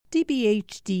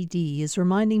CBHDD is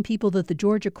reminding people that the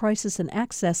Georgia Crisis and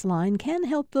Access Line can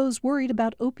help those worried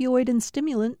about opioid and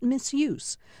stimulant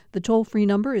misuse. The toll-free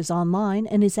number is online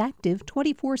and is active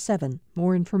 24/7.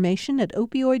 More information at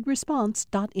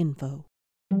opioidresponse.info.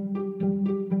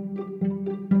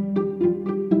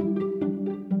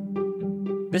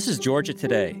 This is Georgia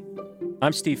Today.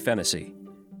 I'm Steve Fennessy.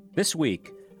 This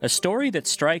week, a story that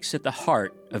strikes at the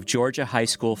heart of Georgia high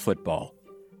school football.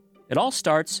 It all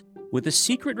starts with a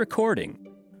secret recording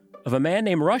of a man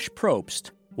named Rush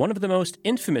Probst, one of the most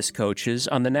infamous coaches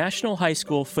on the national high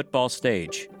school football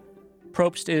stage.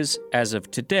 Probst is, as of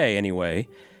today anyway,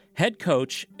 head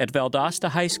coach at Valdosta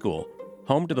High School,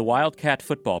 home to the Wildcat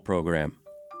football program.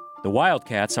 The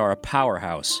Wildcats are a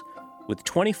powerhouse, with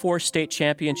 24 state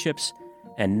championships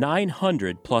and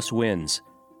 900-plus wins.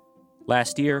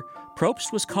 Last year,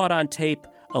 Probst was caught on tape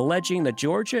alleging the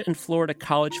Georgia and Florida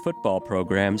college football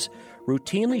programs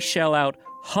routinely shell out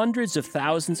hundreds of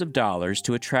thousands of dollars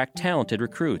to attract talented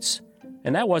recruits.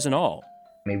 And that wasn't all.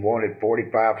 He wanted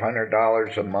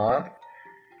 $4,500 a month.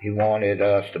 He wanted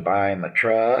us to buy him a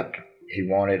truck. He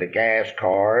wanted a gas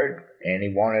card. And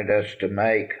he wanted us to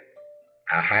make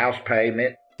a house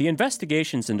payment. The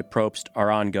investigations into Probst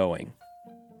are ongoing.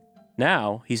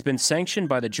 Now, he's been sanctioned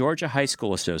by the Georgia High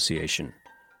School Association.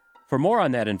 For more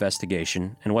on that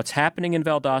investigation and what's happening in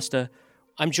Valdosta,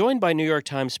 I'm joined by New York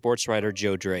Times sports writer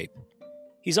Joe Drape.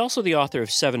 He's also the author of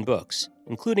 7 books,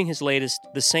 including his latest,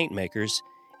 The Saint Makers,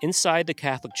 Inside the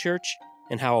Catholic Church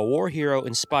and How a War Hero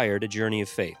Inspired a Journey of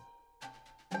Faith.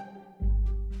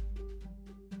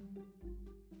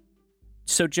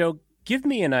 So, Joe, give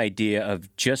me an idea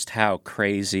of just how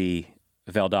crazy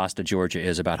Valdosta, Georgia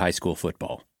is about high school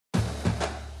football.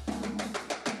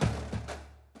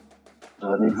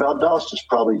 Valdosta is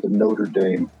probably the Notre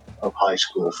Dame of high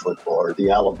school football, or the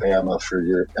Alabama for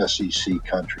your SEC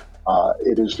country.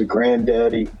 It is the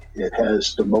granddaddy. It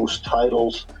has the most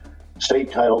titles,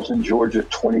 state titles in Georgia,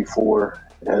 24.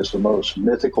 It has the most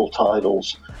mythical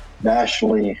titles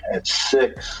nationally at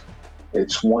 6.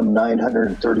 It's won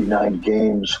 939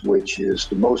 games, which is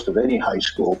the most of any high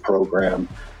school program.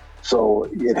 So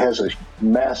it has a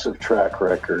massive track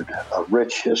record, a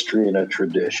rich history, and a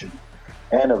tradition,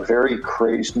 and a very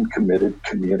crazed and committed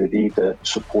community that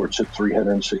supports it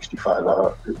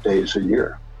 365 days a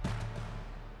year.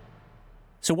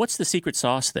 So what's the secret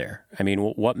sauce there? I mean,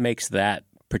 what makes that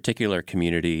particular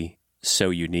community so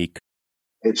unique?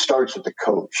 It starts with the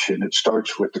coach, and it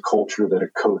starts with the culture that a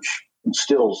coach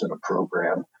instills in a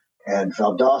program. And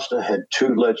Valdosta had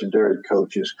 2 legendary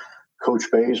coaches, Coach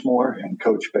Bazemore, and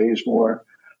Coach Bazemore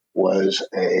was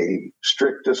a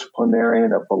strict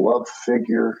disciplinarian, a beloved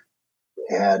figure,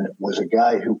 and was a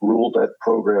guy who ruled that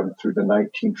program through the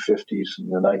 1950s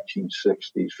and the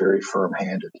 1960s very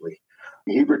firm-handedly.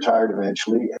 He retired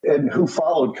eventually, and who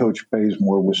followed Coach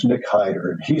Bazemore was Nick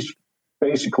Hyder, and he's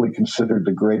basically considered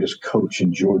the greatest coach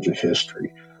in Georgia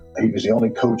history. He was the only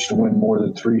coach to win more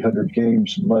than 300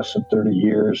 games in less than 30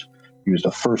 years. He was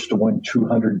the first to win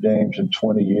 200 games in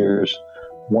 20 years,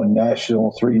 won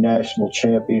 3 national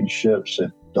championships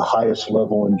at the highest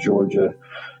level in Georgia,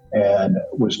 and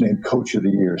was named Coach of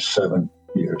the Year 7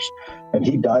 years. And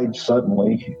he died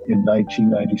suddenly in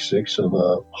 1996 of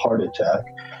a heart attack.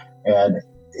 And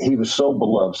he was so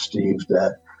beloved, Steve,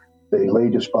 that they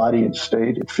laid his body in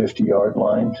state at 50-yard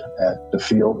line at the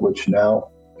field, which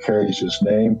now carries his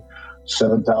name.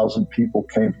 7,000 people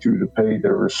came through to pay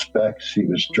their respects. He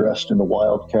was dressed in the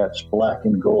Wildcats black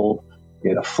and gold. He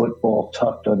had a football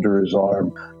tucked under his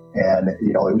arm. And,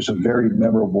 it was a very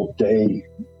memorable day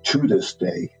to this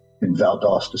day in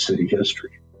Valdosta city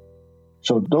history.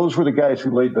 So those were the guys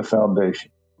who laid the foundation.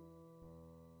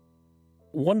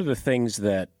 One of the things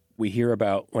that we hear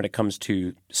about when it comes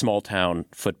to small-town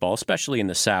football, especially in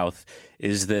the South,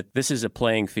 is that this is a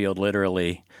playing field,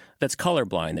 literally, that's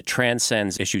colorblind, that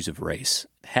transcends issues of race.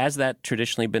 Has that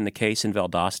traditionally been the case in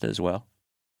Valdosta as well?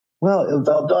 Well,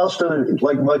 Valdosta,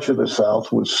 like much of the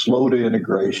South, was slow to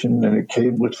integration, and it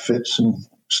came with fits and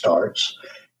starts.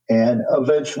 And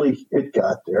eventually it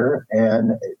got there,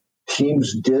 and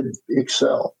teams did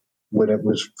excel when it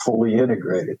was fully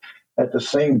integrated. At the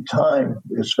same time,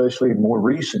 especially in more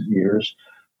recent years,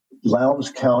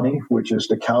 Lowndes County, which is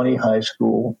the county high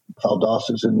school,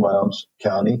 Valdosta's in Lowndes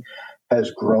County,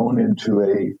 has grown into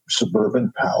a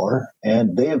suburban power,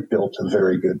 and they have built a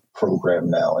very good program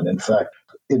now. And in fact,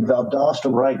 in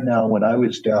Valdosta right now, when I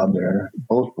was down there,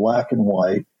 both black and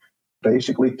white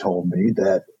basically told me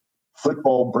that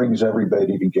football brings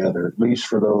everybody together, at least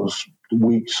for those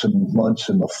weeks and months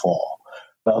in the fall.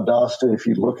 Valdosta, if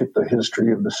you look at the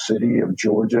history of the city of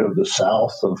Georgia, of the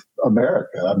South of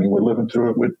America, I mean, we're living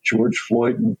through it with George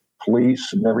Floyd and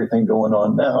police and everything going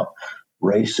on now.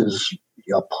 Race is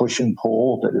a push and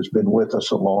pull that has been with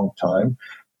us a long time,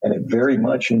 and it very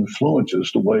much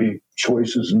influences the way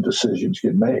choices and decisions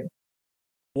get made.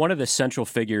 One of the central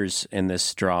figures in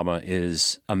this drama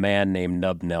is a man named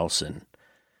Nub Nelson.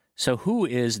 So who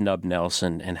is Nub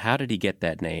Nelson, and how did he get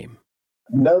that name?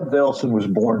 Nub Nelson was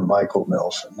born Michael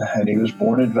Nelson, and he was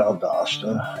born in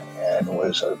Valdosta and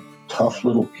was a tough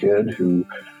little kid who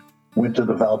went to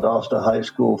the Valdosta high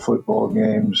school football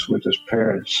games with his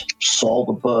parents, saw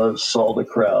the buzz, saw the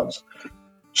crowds.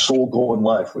 Sole goal in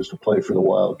life was to play for the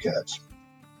Wildcats.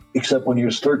 Except when he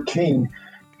was 13,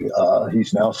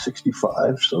 he's now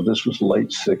 65, so this was late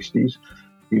 60s.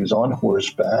 He was on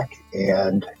horseback,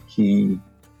 and he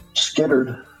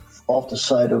skittered off the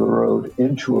side of the road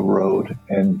into a road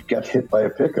and got hit by a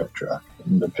pickup truck.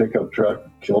 And the pickup truck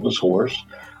killed his horse,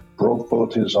 broke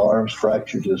both his arms,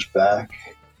 fractured his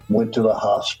back, went to the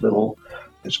hospital.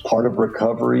 As part of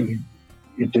recovery,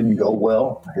 it didn't go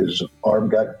well. His arm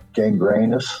got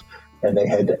gangrenous, and they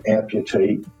had to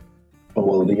amputate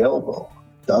below the elbow.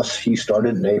 Thus, he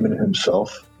started naming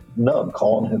himself Nub,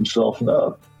 calling himself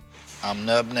Nub. I'm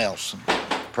Nub Nelson,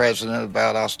 president of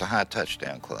Valdosta High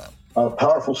Touchdown Club. A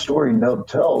powerful story Nub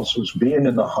tells was being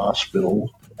in the hospital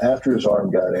after his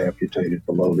arm got amputated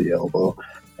below the elbow,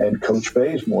 and Coach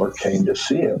Bazemore came to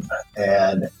see him.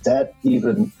 And that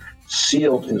even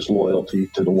sealed his loyalty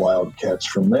to the Wildcats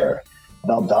from there.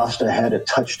 Valdosta had a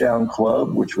touchdown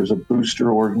club, which was a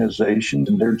booster organization,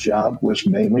 and their job was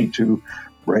mainly to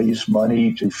raise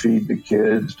money, to feed the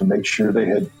kids, to make sure they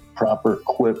had proper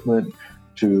equipment,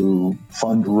 to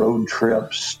fund road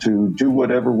trips, to do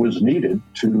whatever was needed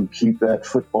to keep that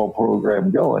football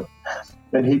program going.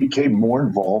 And he became more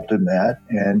involved in that,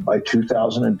 and by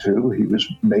 2002, he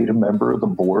was made a member of the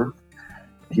board.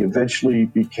 He eventually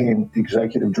became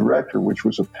executive director, which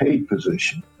was a paid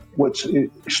position. What's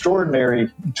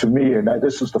extraordinary to me, and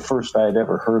this is the first I had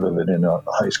ever heard of it in a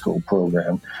high school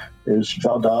program, is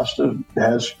Valdosta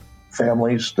has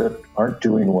families that aren't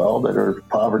doing well, that are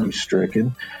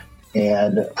poverty-stricken.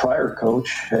 And prior coach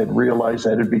had realized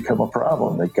that had become a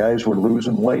problem, that guys were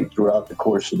losing weight throughout the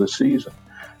course of the season.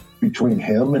 Between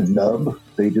him and Nub,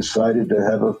 they decided to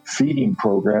have a feeding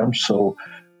program, so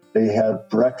they have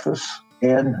breakfast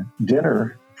and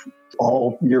dinner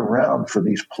all year round for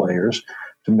these players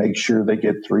to make sure they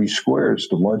get 3 squares.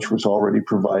 The lunch was already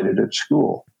provided at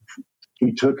school.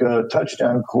 He took a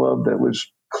touchdown club that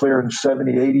was clearing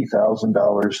 $70,000,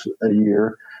 $80,000 a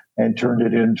year and turned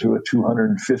it into a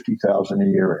 $250,000 a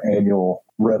year annual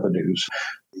revenues.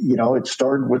 You know, it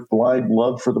started with blind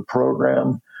love for the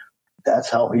program. That's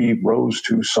how he rose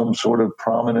to some sort of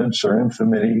prominence or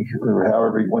infamy, or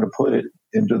however you want to put it,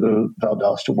 into the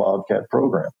Valdosta Wildcat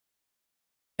program.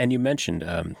 And you mentioned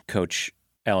Coach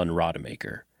Alan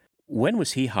Rodemaker. When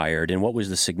was he hired, and what was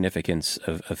the significance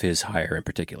of his hire in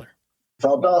particular?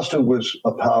 Valdosta was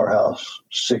a powerhouse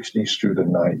 60s through the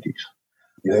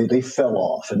 90s. They fell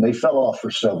off, and they fell off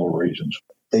for several reasons.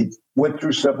 They went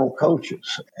through several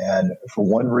coaches, and for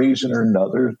one reason or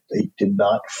another, they did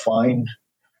not find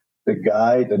the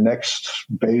guy, the next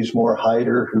Bazemore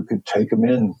Hyder, who could take them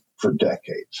in for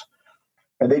decades.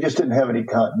 And they just didn't have any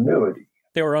continuity.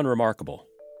 They were unremarkable.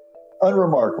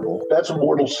 Unremarkable. That's a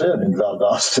mortal sin in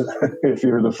Valdosta, if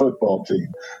you're the football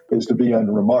team, is to be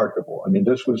unremarkable. I mean,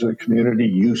 this was a community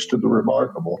used to the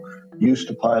remarkable, used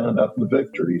to piling up the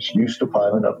victories, used to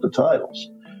piling up the titles.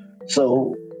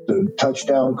 So the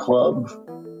touchdown club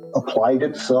applied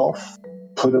itself,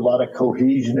 put a lot of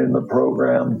cohesion in the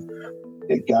program.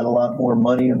 It got a lot more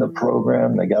money in the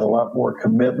program. They got a lot more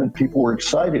commitment. People were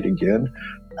excited again.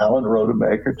 Alan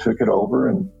Rodemaker took it over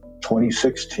in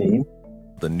 2016.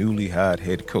 The newly hired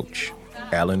head coach,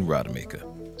 Alan Rodemaker.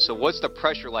 So what's the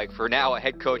pressure like for now a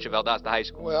head coach of Valdosta High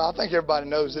School? Well, I think everybody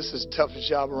knows this is the toughest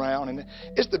job around, and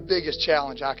it's the biggest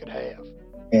challenge I could have.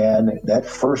 And that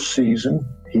first season,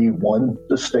 he won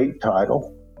the state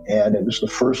title, and it was the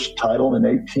first title in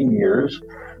 18 years.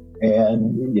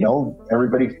 And, you know,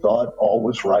 everybody thought all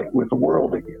was right with the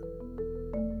world again.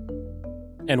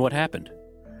 And what happened?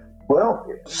 Well,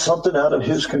 something out of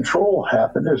his control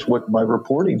happened, is what my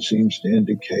reporting seems to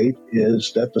indicate,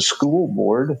 is that the school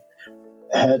board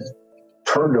had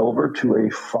turned over to a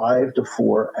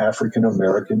 5-4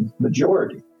 African-American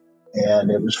majority. And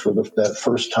it was for that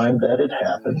first time that had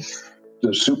happened.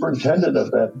 The superintendent of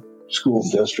that school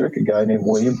district, a guy named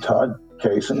William Todd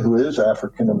Kaysen, who is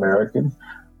African-American,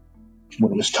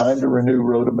 when it was time to renew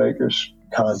Rodemaker's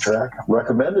contract,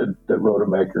 recommended that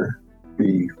Rodemaker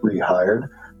be rehired,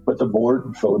 but the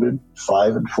board voted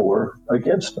 5-4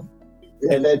 against him.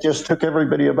 And that just took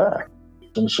everybody aback.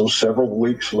 And so several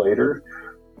weeks later,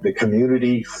 The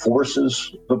community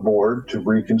forces the board to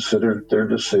reconsider their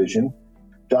decision.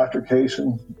 Dr.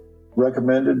 Kaysen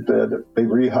recommended that they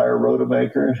rehire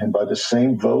Rodemaker, and by the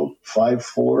same vote,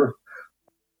 5-4,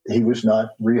 he was not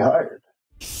rehired.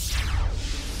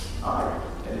 All right.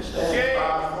 And it stands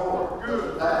 5-4.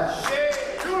 Good.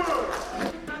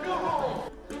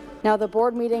 Now, the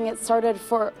board meeting, it started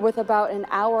with about an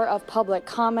hour of public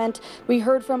comment. We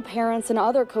heard from parents and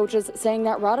other coaches saying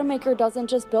that Rodemaker doesn't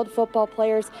just build football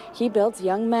players, he builds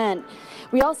young men.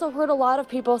 We also heard a lot of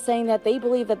people saying that they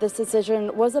believe that this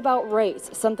decision was about race,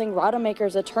 something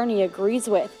Rodemaker's attorney agrees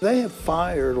with. They have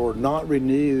fired or not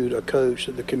renewed a coach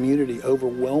that the community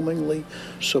overwhelmingly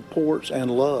supports and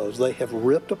loves. They have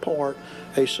ripped apart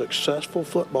a successful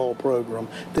football program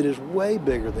that is way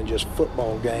bigger than just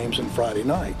football games and Friday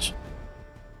nights.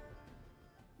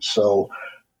 So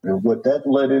what that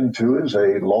led into is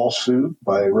a lawsuit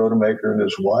by Rodemaker and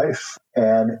his wife,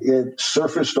 and it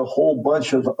surfaced a whole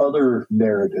bunch of other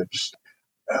narratives.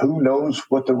 Who knows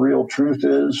what the real truth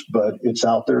is, but it's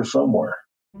out there somewhere.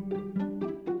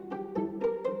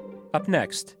 Up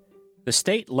next, the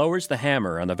state lowers the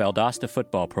hammer on the Valdosta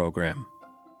football program.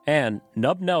 And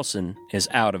Nub Nelson is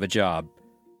out of a job.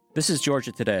 This is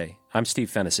Georgia Today. I'm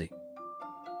Steve Fennessy.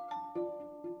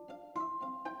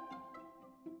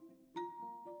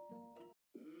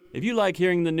 If you like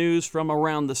hearing the news from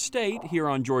around the state here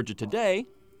on Georgia Today,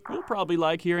 you'll probably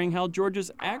like hearing how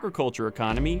Georgia's agriculture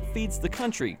economy feeds the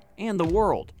country and the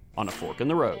world on A Fork in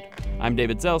the Road. I'm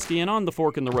David Zelski, and on the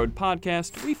Fork in the Road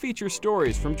podcast, we feature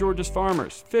stories from Georgia's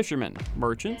farmers, fishermen,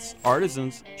 merchants,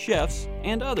 artisans, chefs,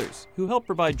 and others who help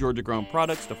provide Georgia-grown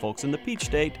products to folks in the Peach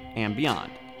State and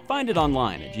beyond. Find it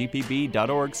online at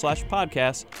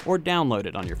gpb.org/podcasts or download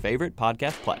it on your favorite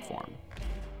podcast platform.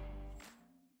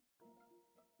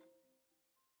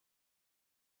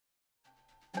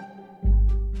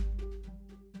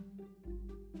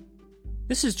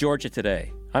 This is Georgia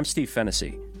Today. I'm Steve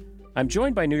Fennessy. I'm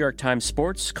joined by New York Times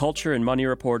sports, culture, and money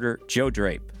reporter Joe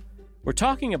Drape. We're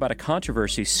talking about a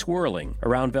controversy swirling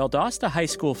around Valdosta High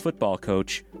School football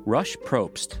coach Rush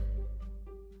Probst.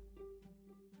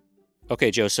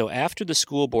 Okay, Joe, so after the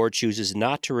school board chooses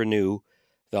not to renew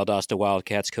Valdosta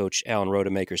Wildcats coach Alan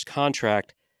Rodemaker's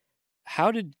contract, how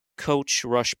did Coach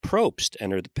Rush Probst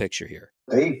enter the picture here?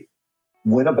 They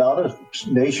went about a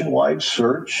nationwide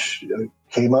search,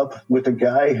 came up with a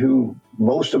guy who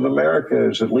most of America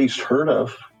has at least heard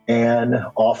of, and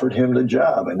offered him the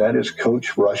job. And that is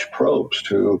Coach Rush Probst,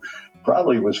 who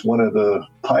probably was one of the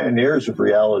pioneers of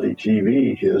reality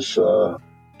TV. His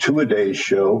two-a-day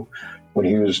show, when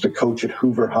he was the coach at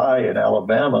Hoover High in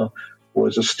Alabama,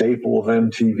 was a staple of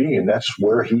MTV, and that's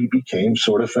where he became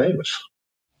sort of famous.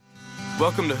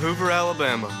 Welcome to Hoover,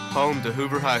 Alabama, home to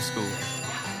Hoover High School.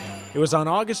 It was on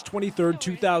August 23,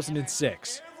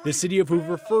 2006. The city of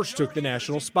Hoover first took the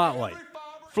national spotlight.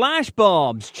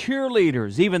 Flashbulbs,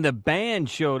 cheerleaders, even the band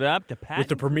showed up to with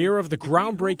the premiere of the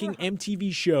groundbreaking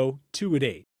MTV show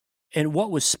 2-at-8. And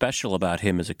what was special about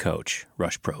him as a coach,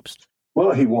 Rush Probst?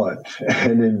 Well, he won.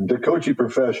 And in the coaching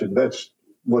profession, that's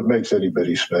what makes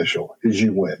anybody special, is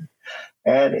you win.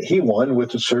 And he won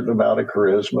with a certain amount of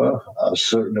charisma, a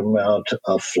certain amount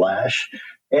of flash,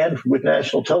 and with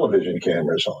national television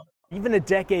cameras on. Even a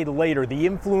decade later, the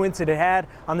influence it had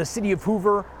on the city of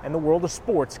Hoover and the world of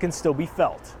sports can still be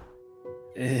felt.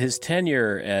 His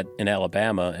tenure in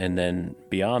Alabama and then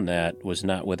beyond that was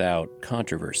not without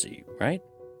controversy, right?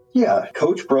 Yeah,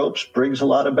 Coach Probst brings a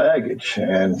lot of baggage,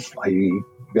 and he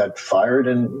got fired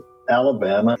in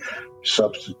Alabama.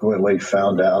 Subsequently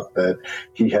found out that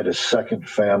he had a second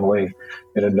family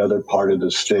in another part of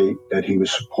the state that he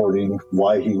was supporting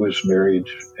while he was married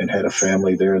and had a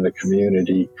family there in the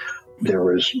community. There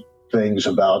was things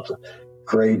about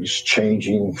grades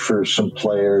changing for some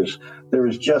players. There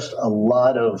was just a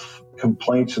lot of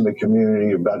complaints in the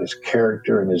community about his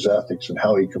character and his ethics and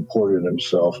how he comported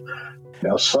himself.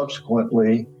 Now,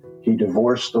 subsequently, he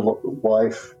divorced the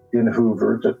wife in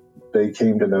Hoover that they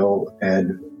came to know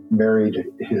and married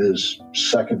his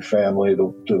second family,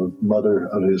 the mother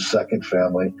of his second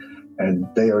family, and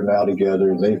they are now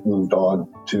together. They've moved on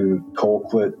to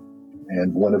Colquitt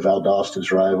and one of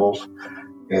Valdosta's rivals,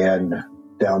 and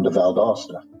down to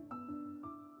Valdosta.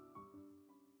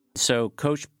 So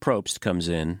Coach Probst comes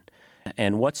in,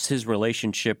 and what's his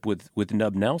relationship with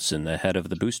Nub Nelson, the head of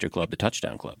the booster club, the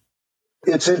touchdown club?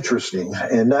 It's interesting,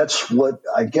 and that's what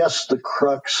I guess the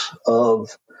crux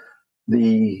of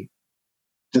the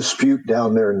dispute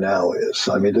down there now is.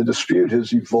 I mean, the dispute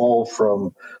has evolved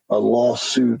from a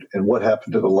lawsuit and what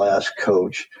happened to the last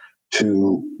coach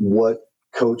to what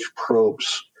Coach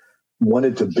Probst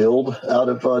wanted to build out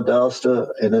of Valdosta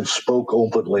and then spoke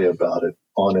openly about it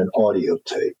on an audio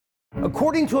tape.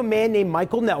 According to a man named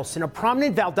Michael Nelson, a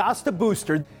prominent Valdosta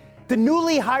booster, the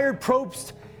newly hired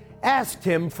Probst asked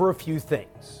him for a few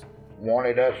things.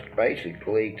 Wanted us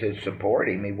basically to support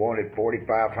him. He wanted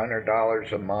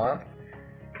 $4,500 a month.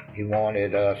 He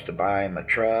wanted us to buy him a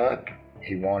truck.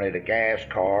 He wanted a gas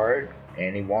card,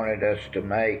 and he wanted us to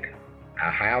make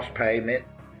a house payment.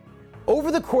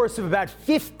 Over the course of about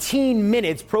 15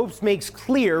 minutes, Probst makes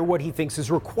clear what he thinks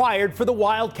is required for the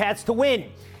Wildcats to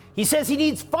win. He says he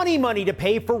needs funny money to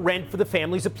pay for rent for the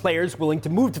families of players willing to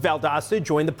move to Valdosta to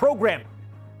join the program.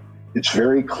 It's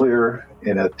very clear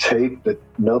in a tape that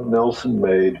Nub Nelson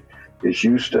made is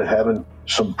used to having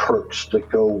some perks that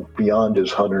go beyond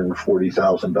his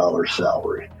 $140,000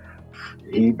 salary.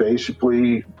 He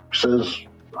basically says,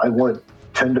 I want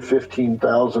 $10,000 to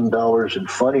 $15,000 in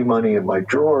funny money in my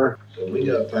drawer. So we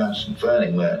got to find some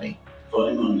funny money.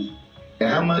 Funny money.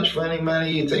 How much funny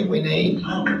money you think we need?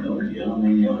 I don't know. I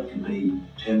mean, it could be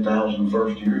 $10,000 the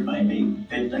first year, it may be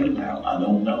 $15,000. I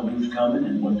don't know who's coming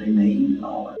and what they need and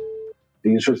all that.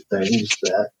 These are things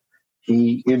that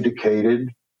he indicated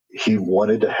he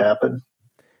wanted to happen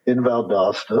in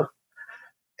Valdosta.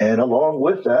 And along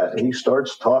with that, he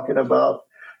starts talking about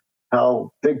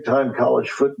how big-time college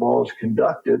football is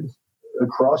conducted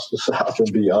across the South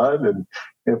and beyond, and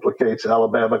implicates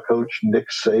Alabama coach Nick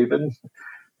Saban,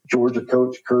 Georgia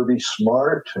coach Kirby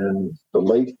Smart, and the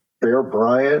late Bear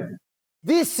Bryant.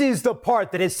 This is the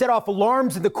part that has set off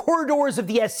alarms in the corridors of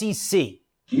the SEC.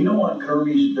 Do you know what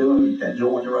Kirby's doing at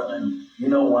Georgia right now? You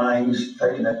know why he's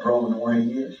taking that program where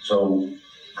he is? So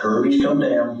Kirby's come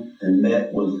down and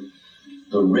met with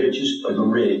the richest of the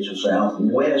rich of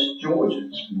Southwest Georgia,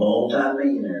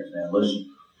 multi-millionaires. Now listen,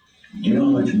 do you know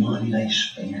how much money they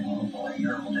spend on a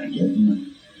player when they get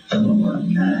them? Some of them are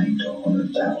 $9,000 to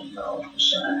 $100,000 to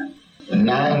sign.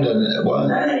 $9,000 to what?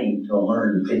 $9,000 to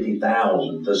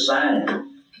 $150,000 to sign.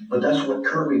 But that's what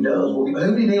Kirby does. Who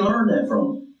did he learn that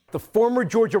from? The former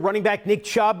Georgia running back Nick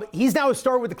Chubb, he's now a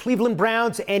star with the Cleveland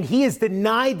Browns, and he has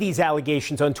denied these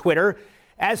allegations on Twitter.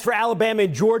 As for Alabama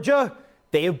and Georgia,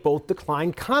 they have both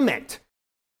declined comment.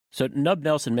 So Nub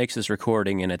Nelson makes this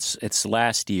recording, and it's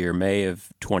last year, May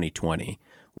of 2020.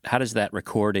 How does that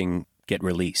recording get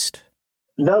released?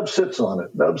 Nub sits on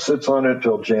it. Nub sits on it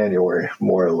till January,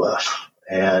 more or less.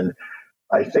 And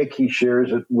I think he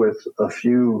shares it with a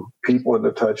few people in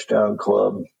the Touchdown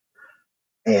Club.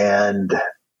 And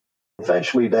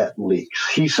eventually that leaks.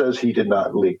 He says he did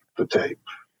not leak the tape.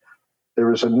 There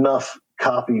was enough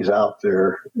copies out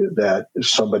there that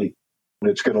somebody,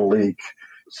 it's going to leak.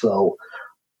 So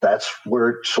that's where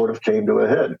it sort of came to a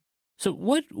head. So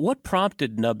what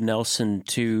prompted Nub Nelson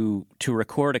to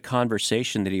record a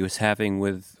conversation that he was having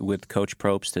with Coach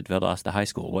Probst at Valdosta High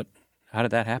School? How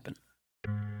did that happen?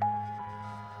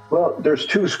 Well, there's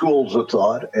two schools of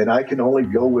thought, and I can only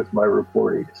go with my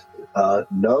reporting.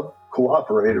 Nub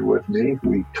cooperated with me.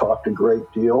 We talked a great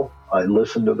deal. I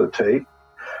listened to the tape.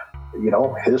 You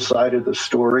know, his side of the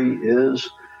story is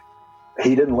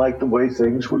he didn't like the way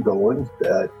things were going,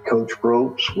 that Coach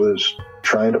Probst was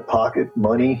trying to pocket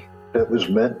money that was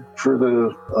meant for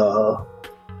the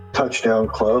Touchdown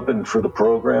Club and for the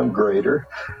program greater.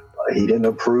 He didn't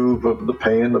approve of the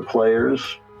paying the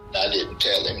players. I didn't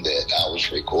tell him that I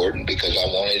was recording because I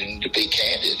wanted him to be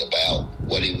candid about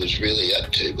what he was really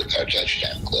up to with our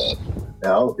Touchdown Club.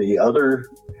 Now, the other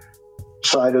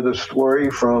side of the story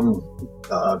from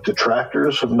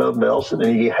detractors of Nub Nelson,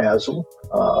 and he has them,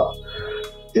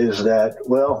 is that,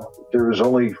 well, there was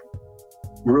only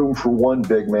room for one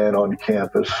big man on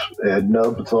campus, and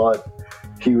Nub thought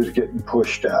he was getting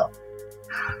pushed out.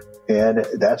 And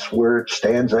that's where it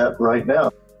stands at right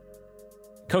now.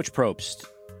 Coach Probst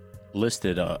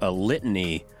listed a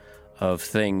litany of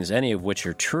things, any of which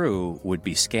are true, would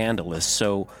be scandalous.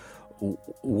 So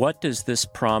what does this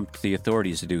prompt the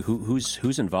authorities to do?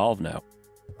 Who's involved now?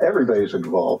 Everybody's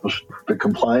involved. The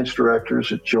compliance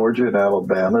directors at Georgia and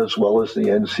Alabama, as well as the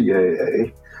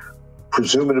NCAA.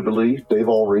 Presumably, they've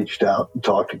all reached out and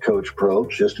talked to Coach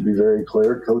Probst. Just to be very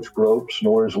clear, Coach Probst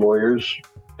nor his lawyers,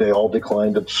 they all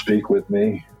declined to speak with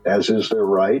me, as is their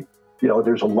right. You know,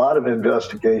 there's a lot of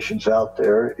investigations out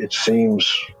there. It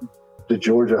seems the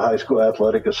Georgia High School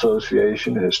Athletic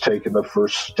Association has taken the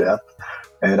first step,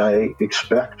 and I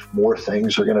expect more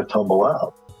things are going to tumble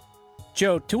out.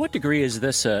 Joe, to what degree is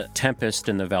this a tempest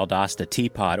in the Valdosta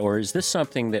teapot, or is this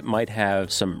something that might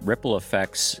have some ripple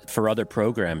effects for other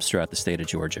programs throughout the state of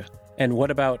Georgia? And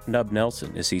what about Nub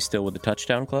Nelson? Is he still with the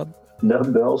Touchdown Club? Nub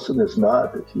Nelson is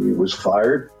not. He was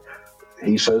fired.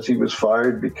 He says he was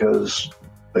fired because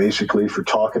basically for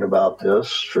talking about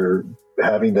this, for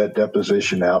having that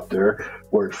deposition out there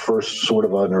where it first sort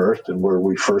of unearthed and where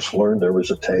we first learned there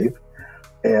was a tape,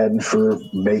 and for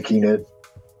making it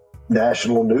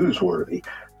national newsworthy.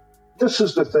 This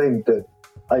is the thing that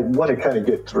I want to kind of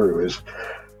get through is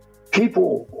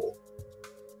people,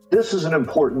 this is an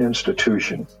important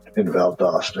institution in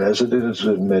Valdosta, as it is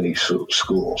in many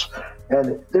schools.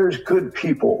 And there's good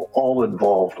people all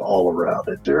involved all around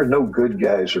it. There are no good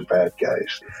guys or bad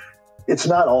guys. It's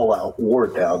not all out war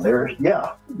down there.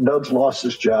 Yeah, Nubs lost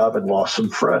his job and lost some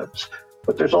friends,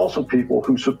 but there's also people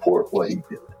who support what he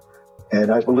did.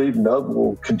 And I believe Nub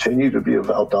will continue to be a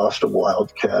Valdosta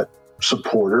Wildcat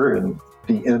supporter in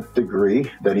the nth degree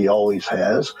that he always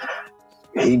has.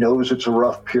 He knows it's a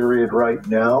rough period right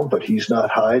now, but he's not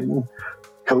hiding.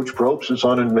 Coach Probst is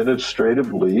on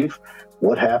administrative leave.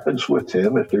 What happens with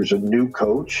him if there's a new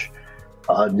coach?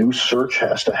 A new search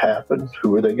has to happen.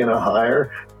 Who are they going to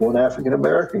hire? Will an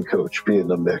African-American coach be in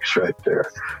the mix right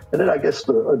there? And then I guess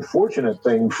the unfortunate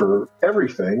thing for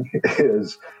everything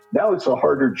is now it's a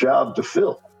harder job to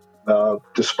fill.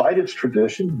 Despite its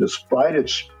tradition, despite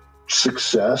its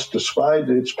success, despite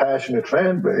its passionate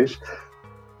fan base.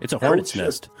 It's a hornet's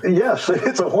nest. Yes,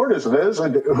 it's a hornet's nest.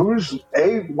 And who's,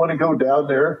 A, want to go down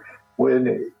there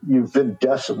when you've been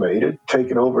decimated,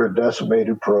 taken over a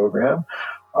decimated program?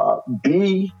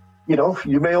 B,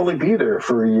 you may only be there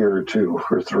for a year or two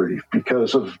or three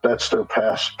because that's their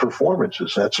past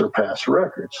performances. That's their past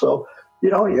record. So,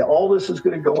 all this is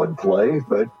going to go in play,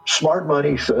 but smart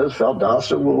money says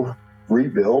Valdosta will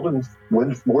rebuild and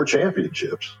win more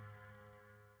championships.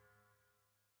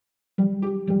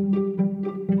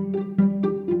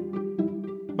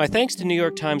 My thanks to New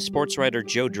York Times sports writer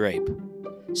Joe Drape.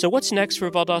 So what's next for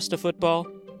Valdosta football?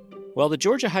 Well, the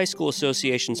Georgia High School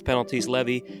Association's penalties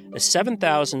levy a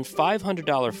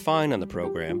 $7,500 fine on the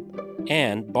program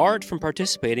and barred from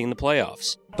participating in the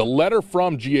playoffs. The letter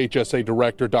from GHSA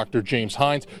Director Dr. James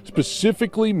Hines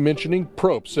specifically mentioning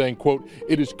Probst, saying, quote,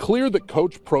 "It is clear that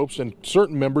Coach Probst and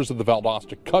certain members of the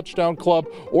Valdosta Touchdown Club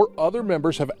or other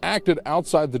members have acted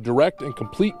outside the direct and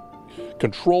complete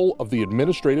control of the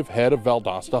administrative head of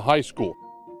Valdosta High School."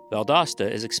 Valdosta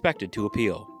is expected to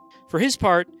appeal. For his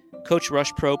part, Coach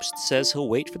Rush Probst says he'll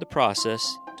wait for the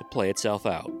process to play itself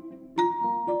out.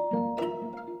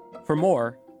 For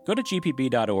more, go to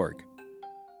gpb.org.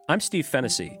 I'm Steve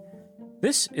Fennessy.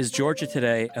 This is Georgia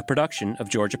Today, a production of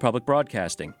Georgia Public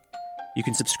Broadcasting. You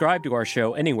can subscribe to our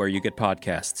show anywhere you get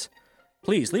podcasts.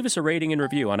 Please leave us a rating and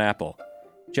review on Apple.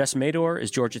 Jess Mador is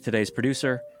Georgia Today's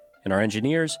producer, and our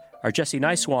engineers are Jesse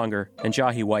Neiswanger and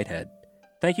Jahi Whitehead.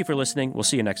 Thank you for listening. We'll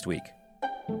see you next week.